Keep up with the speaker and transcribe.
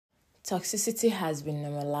toxicity has been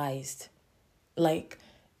normalized. Like,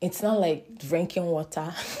 it's not like drinking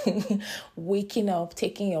water, waking up,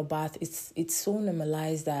 taking your bath. It's so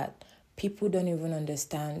normalized that people don't even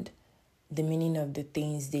understand the meaning of the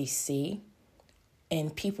things they say.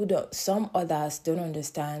 And some others don't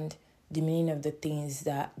understand the meaning of the things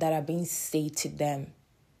that are being said to them.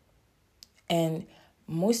 And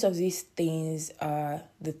most of these things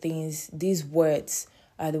these words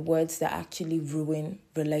are the words that actually ruin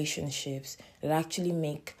relationships, that actually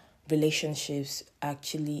make relationships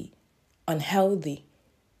actually unhealthy.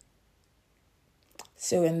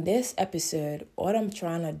 So in this episode, what I'm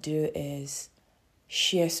trying to do is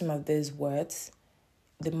share some of these words.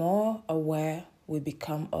 The more aware we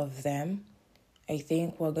become of them, I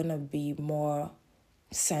think we're going to be more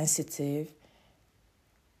sensitive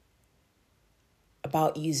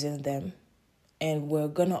about using them. And we're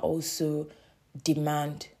going to also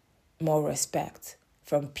demand more respect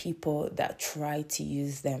from people that try to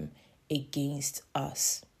use them against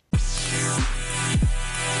us.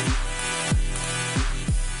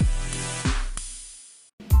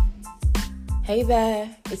 Hey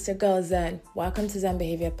there, it's your girl Zen. Welcome to Zen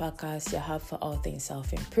Behavior Podcast, your hub for all things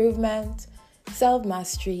self-improvement,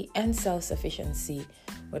 self-mastery, and self-sufficiency.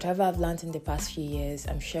 Whatever I've learned in the past few years,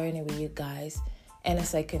 I'm sharing it with you guys. And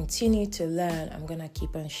as I continue to learn, I'm going to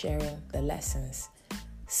keep on sharing the lessons.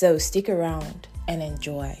 So stick around and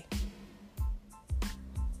enjoy.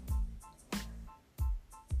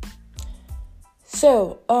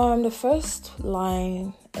 So, the first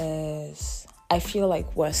line is, I feel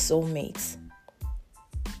like we're soulmates.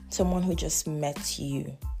 Someone who just met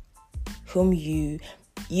you, whom you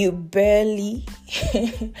barely,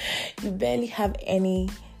 you barely have any,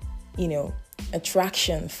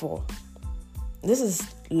 attraction for. This is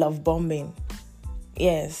love bombing.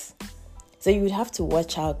 Yes. So you would have to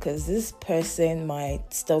watch out, because this person might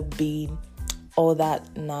stop being all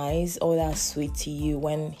that nice, all that sweet to you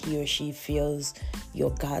when he or she feels your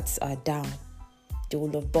guards are down. They will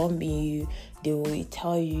love bomb you. They will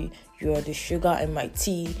tell you you're the sugar in my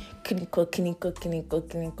tea.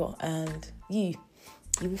 Kiniko. And you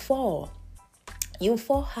will fall. You will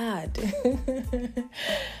fall hard.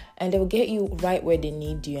 And they will get you right where they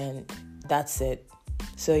need you, and that's it.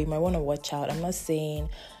 So you might want to watch out. I'm not saying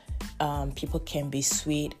people can be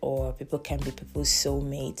sweet or people can be people's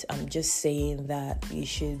soulmate. I'm just saying that you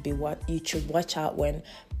should watch out when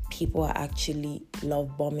people are actually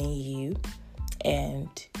love bombing you, and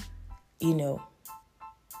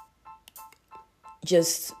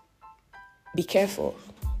just be careful.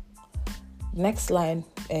 Next line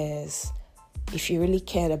is, if you really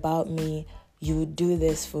cared about me, you would do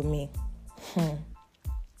this for me.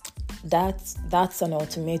 That's an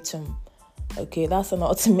ultimatum. Okay, that's an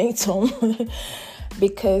ultimatum.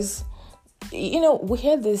 Because, we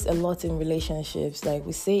hear this a lot in relationships. Like,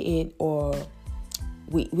 we say it, or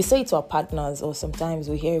we say it to our partners, or sometimes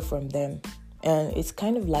we hear it from them. And it's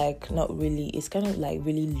kind of like it's kind of like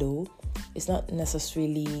really low. It's not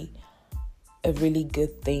necessarily a really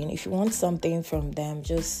good thing. If you want something from them,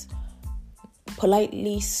 just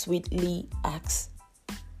politely, sweetly ask,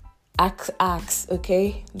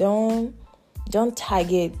 okay? Don't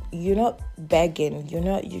tag it. You're not begging.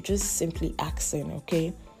 You're just simply asking,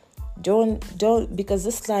 okay? Don't, because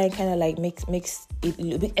this line kind of like makes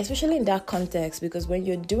it, especially in that context, because when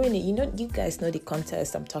you're doing it, you guys know the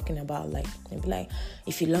context I'm talking about. Like, you'll be like,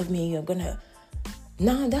 if you love me, you're gonna.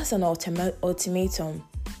 No, that's an ultimatum.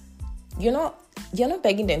 You're not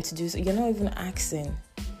begging them to do so. You're not even asking.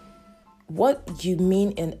 What you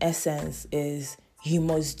mean in essence is, you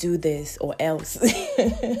must do this or else.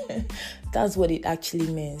 That's what it actually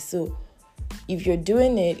means. So if you're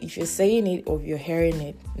doing it, if you're saying it, or if you're hearing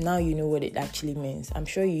it, now you know what it actually means. I'm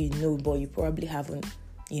sure you know, but you probably haven't,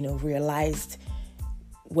 realized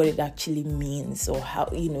what it actually means, or how,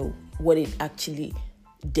 what it actually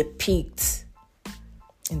depicts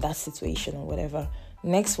in that situation or whatever.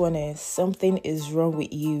 Next one is, something is wrong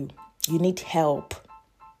with you. You need help.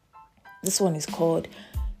 This one is called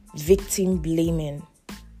victim blaming.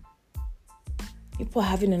 People are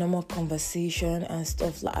having a normal conversation and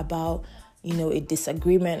stuff like about, a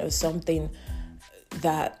disagreement or something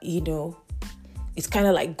that, it's kind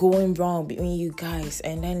of like going wrong between you guys.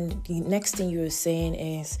 And then the next thing you're saying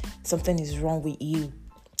is, something is wrong with you.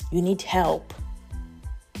 You need help.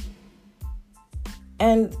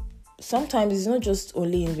 And sometimes it's not just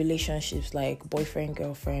only in relationships like boyfriend,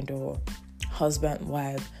 girlfriend, or husband,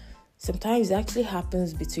 wife. Sometimes it actually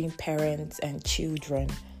happens between parents and children,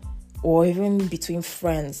 or even between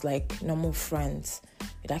friends, like normal friends.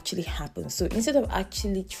 It actually happens. So instead of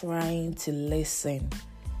actually trying to listen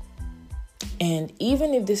And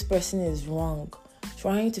even if this person is wrong,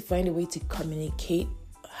 trying to find a way to communicate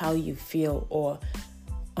how you feel or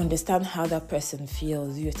understand how that person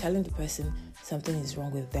feels. You're telling the person something is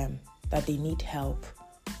wrong with them, that they need help.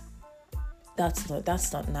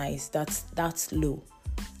 That's not nice. That's low.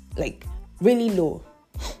 Like really low.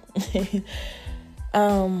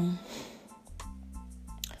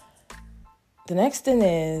 The next thing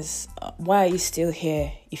is, why are you still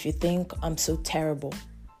here if you think I'm so terrible?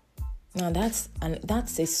 Now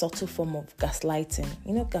that's a subtle form of gaslighting.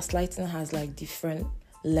 You know, gaslighting has like different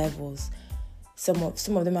levels. Some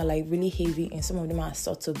of them are like really heavy and some of them are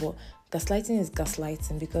subtle, but gaslighting is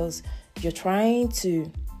gaslighting because you're trying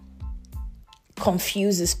to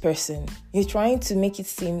confuse this person. You're trying to make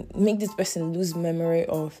this person lose memory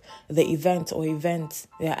of the event or events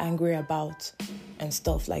they're angry about and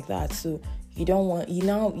stuff like that. So you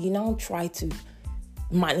now try to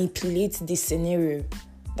manipulate this scenario.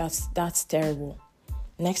 That's terrible.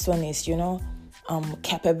 Next one is,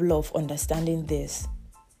 capable of understanding this.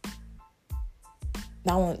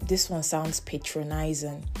 This one sounds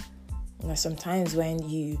patronizing. Sometimes when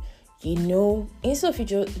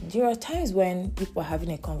there are times when people are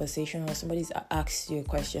having a conversation or somebody's asked you a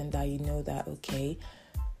question that you know that, okay,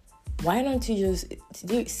 why don't you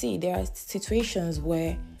see, there are situations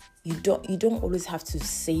where you don't always have to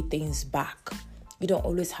say things back. You don't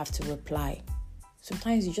always have to reply.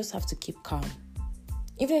 Sometimes you just have to keep calm.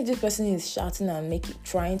 Even if this person is shouting and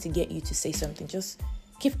trying to get you to say something, just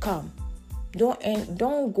keep calm.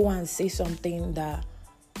 Don't go and say something that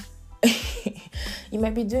you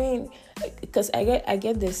might be doing, because I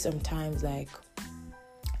get this sometimes. Like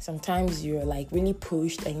sometimes you're like really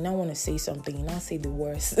pushed and you now want to say something, you now say the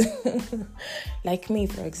worst. Like me,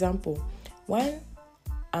 for example, when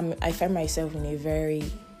I find myself in a very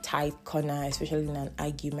tight corner, especially in an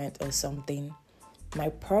argument or something, my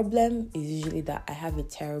problem is usually that I have a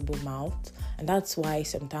terrible mouth, and that's why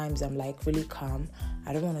sometimes I'm like really calm.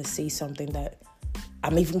 I don't want to say something that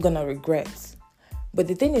I'm even gonna regret. But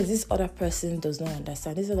the thing is, this other person does not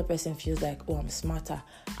understand. This other person feels like, oh, I'm smarter.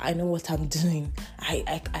 I know what I'm doing.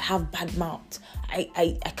 I have bad mouth.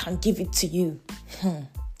 I can't give it to you.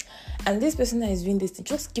 And this person that is doing this,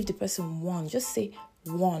 just give the person one. Just say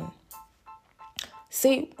one.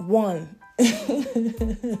 Say one. This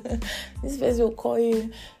person will call you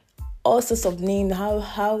all sorts of names. How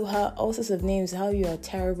all sorts of names. How you are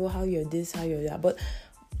terrible. How you're this. How you're that. But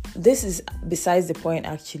this is besides the point.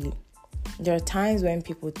 Actually, there are times when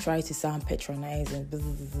people try to sound patronizing, blah,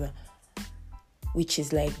 blah, blah, which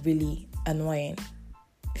is like really annoying.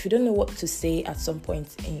 If you don't know what to say at some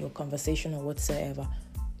point in your conversation or whatsoever,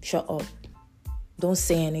 shut up. Don't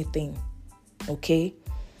say anything. Okay?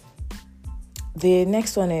 The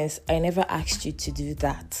next one is, I never asked you to do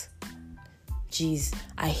that. Jeez,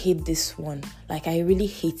 I hate this one. Like, I really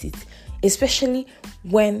hate it. Especially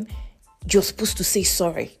when you're supposed to say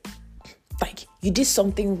sorry. Like, you did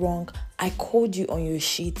something wrong. I called you on your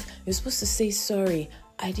sheet. You're supposed to say sorry.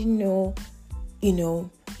 I didn't know,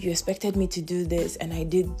 you expected me to do this and I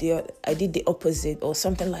did the opposite or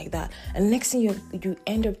something like that. And next thing you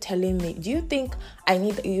end up telling me, do you think I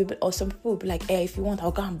need you? Or some people will be like, hey, if you want,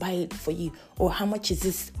 I'll go and buy it for you. Or how much is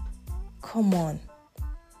this? Come on.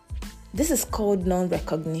 This is called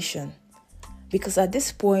non-recognition. Because at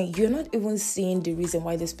this point, you're not even seeing the reason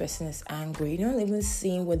why this person is angry. You're not even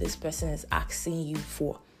seeing what this person is asking you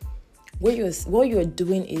for. What you're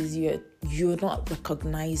doing is you're not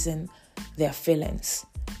recognizing their feelings.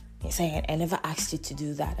 You're saying, I never asked you to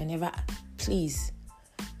do that. Please,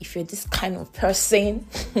 if you're this kind of person,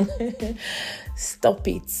 stop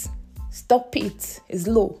it. Stop it. It's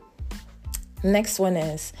low. Next one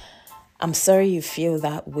is, I'm sorry you feel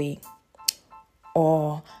that way.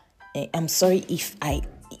 Or, I'm sorry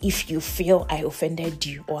if you feel I offended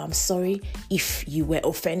you. Or I'm sorry if you were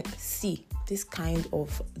offended. See, this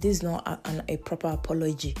is not a proper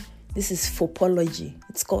apology. This is phopology.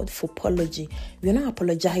 It's called phopology. You're not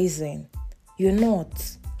apologizing. You're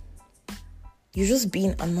not. You're just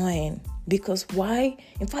being annoying. Because why?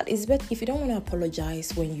 In fact, it's better if you don't want to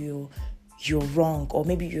apologize when you're wrong, or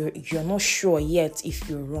maybe you're not sure yet if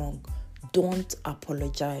you're wrong. Don't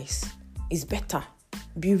apologize. It's better.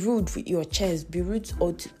 Be rude with your chest. Be rude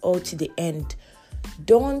all to the end.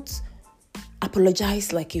 Don't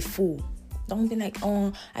apologize like a fool. Don't be like,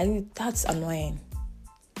 that's annoying.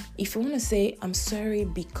 If you want to say, I'm sorry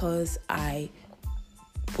because I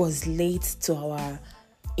was late to our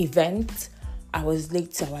event, I was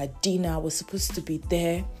late to our dinner, I was supposed to be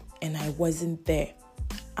there and I wasn't there.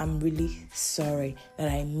 I'm really sorry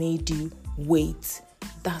that I made you wait.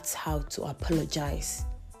 That's how to apologize.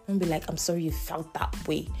 Don't be like, I'm sorry you felt that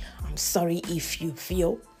way. I'm sorry if you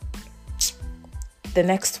feel. The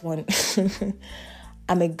next one.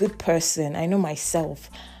 I'm a good person. I know myself.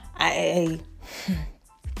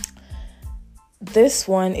 This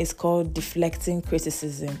one is called deflecting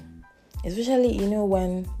criticism. Especially,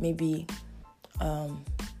 when maybe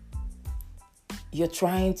you're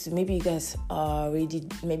trying to, maybe you guys are already,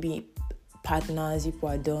 maybe partners, you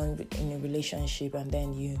are done in a relationship, and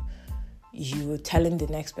then you telling the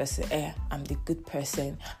next person, I'm the good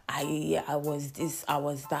person. I was this, I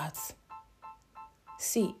was that.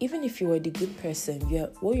 See, even if you were the good person,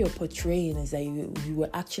 what you're portraying is that you were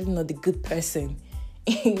actually not the good person.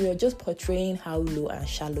 You're just portraying how low and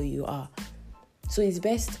shallow you are. So it's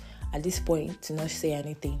best at this point to not say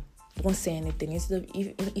anything. Don't say anything. Instead of,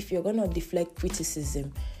 if you're gonna deflect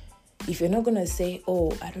criticism, if you're not gonna say,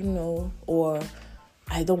 oh, I don't know, or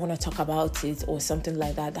I don't want to talk about it, or something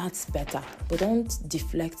like that, that's better. But don't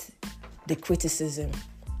deflect the criticism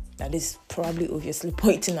that is probably obviously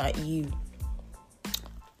pointing at you.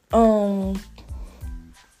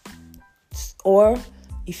 Or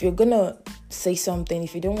if you're gonna say something,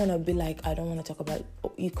 if you don't want to be like, I don't want to talk about it,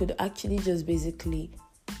 you could actually just basically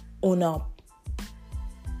own up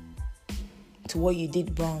to what you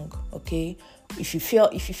did wrong. Okay, if you feel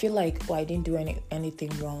like, I didn't do anything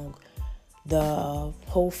wrong, the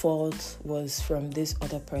whole fault was from this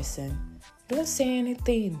other person, don't say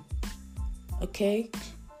anything. Okay,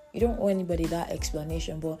 you don't owe anybody that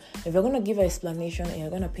explanation. But if you're gonna give an explanation and you're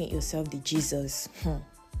gonna paint yourself the Jesus,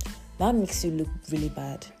 that makes you look really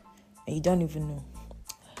bad, and you don't even know.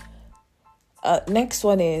 Next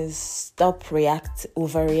one is stop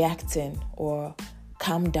overreacting, or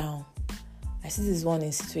calm down. I see this one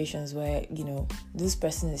in situations where, this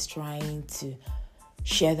person is trying to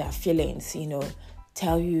share their feelings,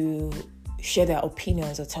 share their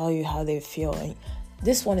opinions, or tell you how they feel. And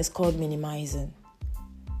this one is called minimizing.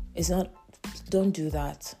 Don't do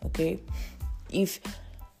that, okay? If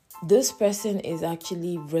this person is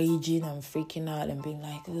actually raging and freaking out and being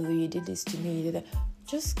like, oh, you did this to me, you did that,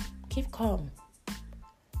 just keep calm.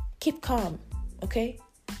 Keep calm, okay?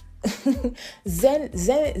 Zen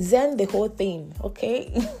the whole thing,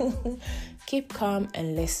 okay? Keep calm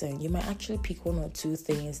and listen. You might actually pick one or two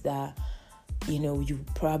things that,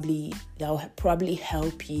 that will probably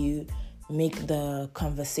help you make the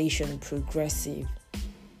conversation progressive.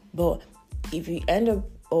 But if you end up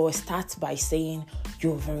or start by saying,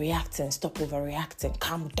 you're overreacting, stop overreacting,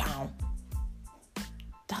 calm down,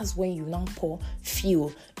 that's when you now pour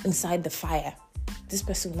fuel inside the fire. This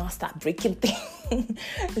person will now start breaking things.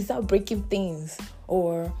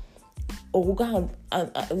 Or we'll go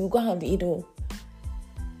and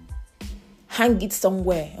hang it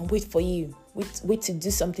somewhere and wait for you. Wait to do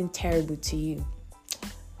something terrible to you.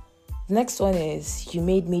 The next one is, you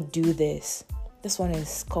made me do this. This one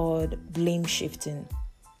is called blame shifting.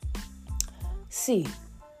 See,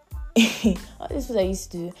 all this was I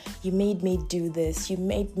used to do. You made me do this.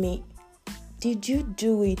 Did you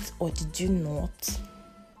do it or did you not?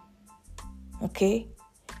 Okay?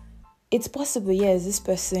 It's possible, yes, this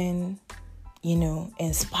person,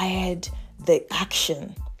 inspired the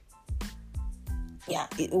action. Yeah,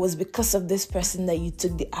 it was because of this person that you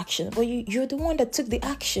took the action. But you're the one that took the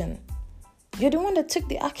action.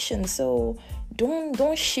 So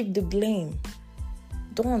don't shift the blame.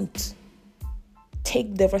 Don't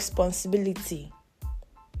take the responsibility,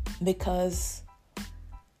 because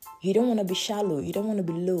you don't want to be shallow. You don't want to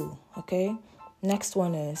be low. Okay. Next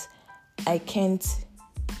one is, I can't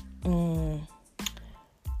do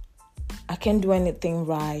anything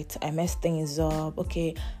right. I mess things up.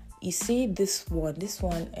 Okay. You see this one,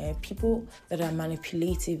 people that are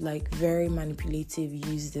manipulative, like very manipulative,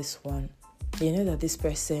 use this one. They know that this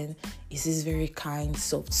person is this very kind,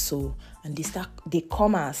 soft soul, and they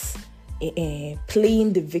come as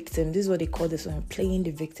playing the victim. This is what they call this one, playing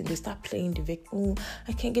the victim. They start playing the victim. Oh,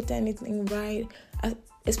 I can't get anything right.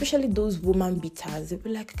 Especially those woman beaters. They'll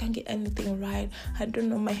be like, I can't get anything right. I don't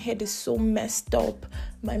know. My head is so messed up.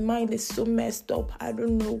 My mind is so messed up. I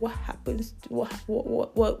don't know what happens. What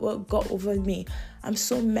got over me. I'm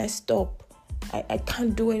so messed up. I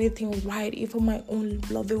can't do anything right. Even my own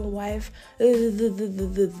loving wife. And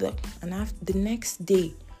the next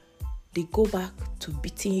day, they go back to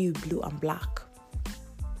beating you blue and black.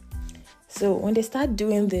 So when they start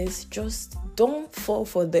doing this, just don't fall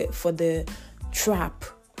for the trap.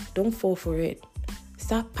 Don't fall for it.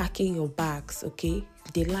 Start packing your bags, okay?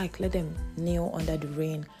 If they let them kneel under the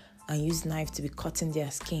rain and use knife to be cutting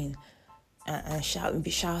their skin and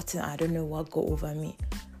be shouting, I don't know what got over me.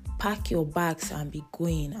 Pack your bags and be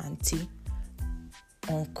going, auntie,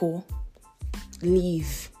 uncle.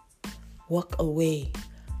 Leave. walk away,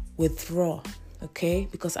 withdraw, okay?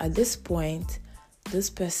 Because at this point, this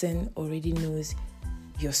person already knows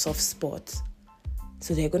your soft spot.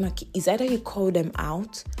 So it's either you call them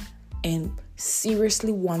out and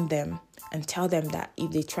seriously warn them and tell them that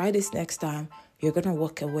if they try this next time, you're gonna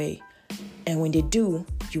walk away. And when they do,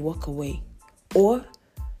 you walk away. Or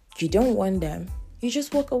you don't want them, you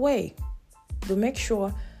just walk away. But make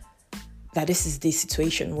sure that this is the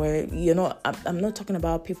situation where, I'm not talking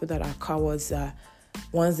about people that are cowards.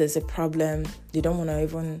 Once there's a problem, they don't want to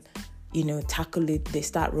even, tackle it, they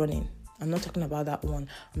start running. I'm not talking about that one.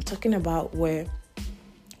 I'm talking about where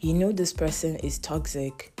this person is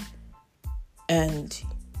toxic and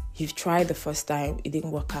you've tried the first time, it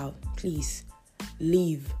didn't work out. Please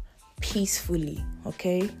leave peacefully,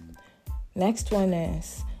 okay? Next one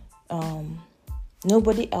is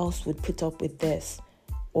nobody else would put up with this,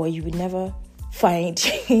 or you would never find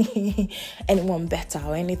anyone better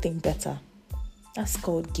or anything better. That's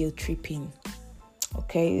called guilt tripping,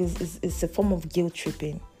 okay? It's a form of guilt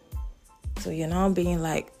tripping. So you're now being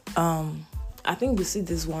like, I think we see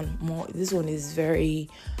this one more. This one is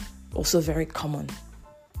also very common.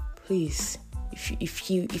 Please,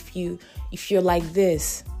 if you're like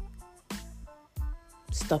this,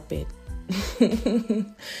 stop it.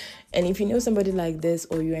 And if you know somebody like this,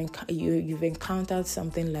 or you've encountered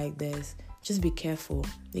something like this, just be careful,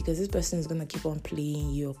 because this person is gonna keep on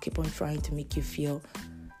playing you, keep on trying to make you feel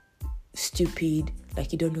stupid,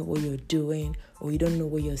 like you don't know what you're doing, or you don't know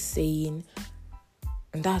what you're saying.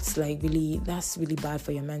 And that's really bad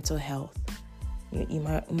for your mental health. You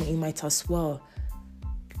might as well,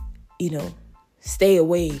 stay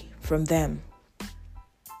away from them.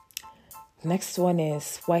 Next one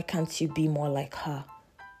is, why can't you be more like her?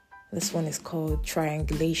 This one is called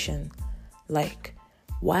triangulation. Like,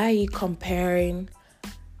 why are you comparing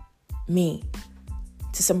me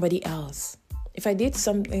to somebody else? If I did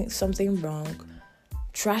something wrong,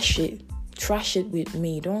 trash it with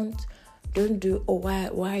me. Don't do, why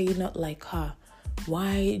are you not like her?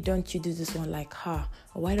 Why don't you do this one like her?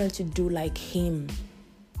 Or why don't you do like him?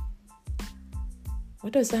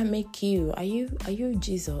 What does that make you? Are you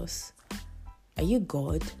Jesus? Are you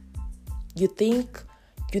God? You think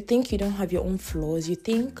you don't have your own flaws? You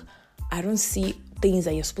think I don't see things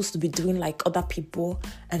that you're supposed to be doing like other people,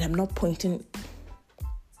 and I'm not pointing?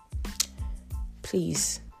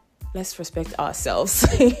 Please, let's respect ourselves.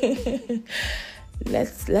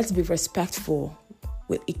 Let's be respectful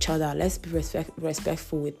with each other. Let's be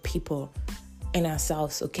respectful with people and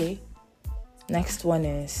ourselves, okay? Next one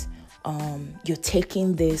is you're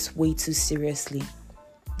taking this way too seriously.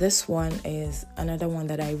 This one is another one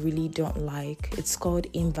that I really don't like. It's called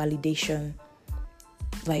invalidation.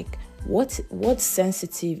 Like, what's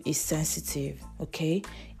sensitive is sensitive, okay?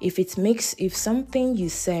 If something you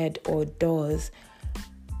said or does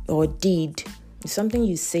or did, if something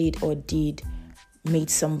you said or did made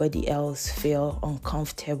somebody else feel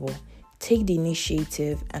uncomfortable, take the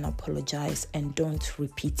initiative and apologize, and don't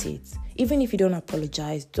repeat it. Even if you don't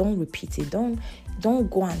apologize, don't repeat it. Don't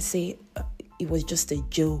go and say it was just a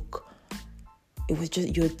joke. It was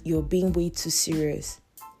just you're being way too serious.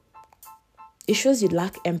 It shows you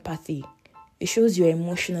lack empathy. It shows you're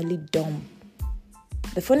emotionally dumb.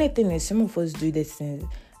 The funny thing is, some of us do this thing,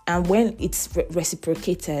 and when it's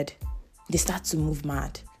reciprocated, they start to move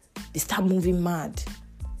mad. They start moving mad.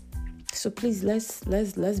 So please, let's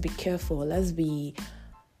be careful. Let's be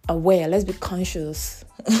aware. Let's be conscious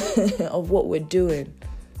of what we're doing.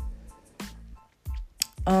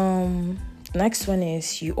 Next one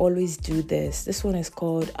is, you always do this. This one is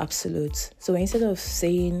called absolute. So instead of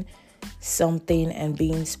saying something and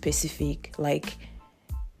being specific, like,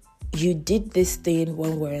 you did this thing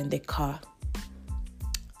when we're in the car,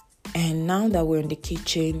 and now that we're in the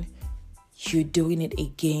kitchen, you're doing it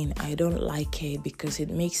again. I don't like it because it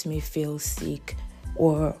makes me feel sick.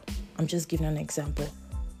 Or I'm just giving an example.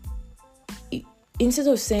 Instead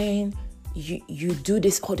of saying you do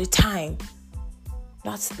this all the time,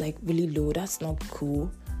 that's like really low. That's not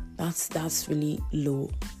cool. That's really low.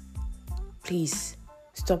 Please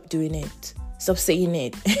stop doing it. Stop saying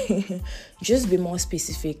it. Just be more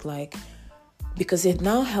specific, like, because it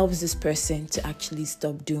now helps this person to actually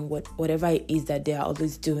stop doing whatever it is that they are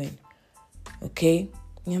always doing. Okay?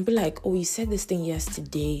 You'll be like, oh, you said this thing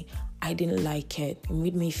yesterday. I didn't like it. It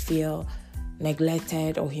made me feel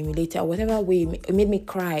neglected or humiliated, or whatever way. It made me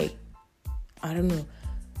cry. I don't know.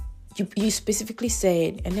 You specifically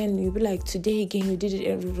said, and then you'll be like, today again, you did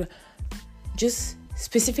it. Just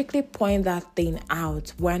specifically point that thing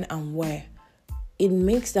out, when and where. It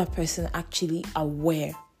makes that person actually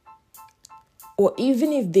aware. or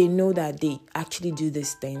even if they know that they actually do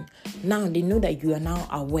this thing, now they know that you are now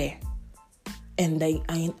aware, and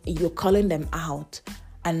you're calling them out,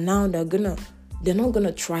 and now they're not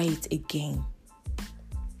gonna try it again.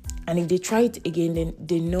 And if they try it again, then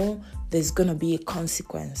they know there's gonna be a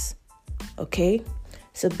consequence. Okay,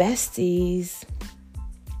 so besties,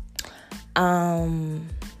 I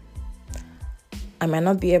might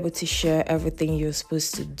not be able to share everything you're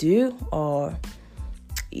supposed to do or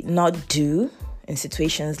not do in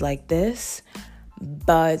situations like this,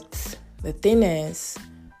 but the thing is,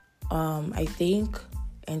 I think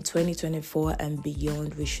in 2024 and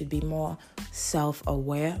beyond, we should be more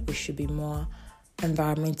self-aware. We should be more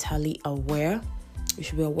environmentally aware. We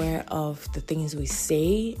should be aware of the things we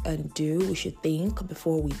say and do. We should think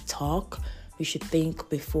before we talk. We should think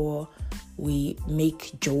before we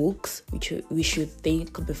make jokes. We should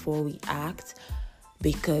think before we act,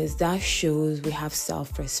 because that shows we have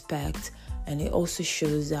self-respect, and it also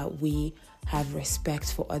shows that we have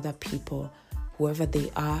respect for other people, whoever they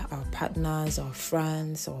are, our partners, our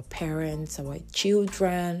friends, our parents, our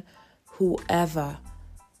children, whoever,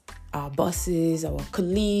 our bosses, our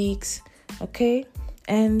colleagues, okay?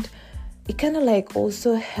 And it kind of like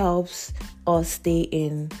also helps us stay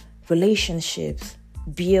in relationships,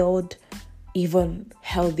 build even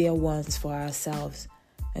healthier ones for ourselves,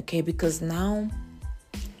 okay? Because now,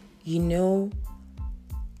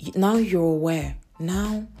 now you're aware.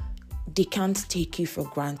 Now they can't take you for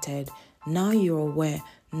granted. Now you're aware.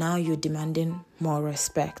 Now you're demanding more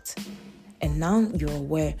respect. And now you're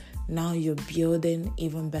aware. Now you're building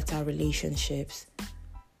even better relationships.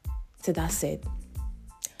 So that's it.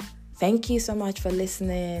 Thank you so much for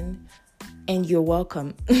listening. And you're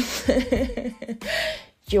welcome.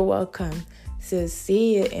 You're welcome. So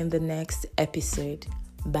see you in the next episode.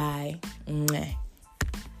 Bye. Mwah.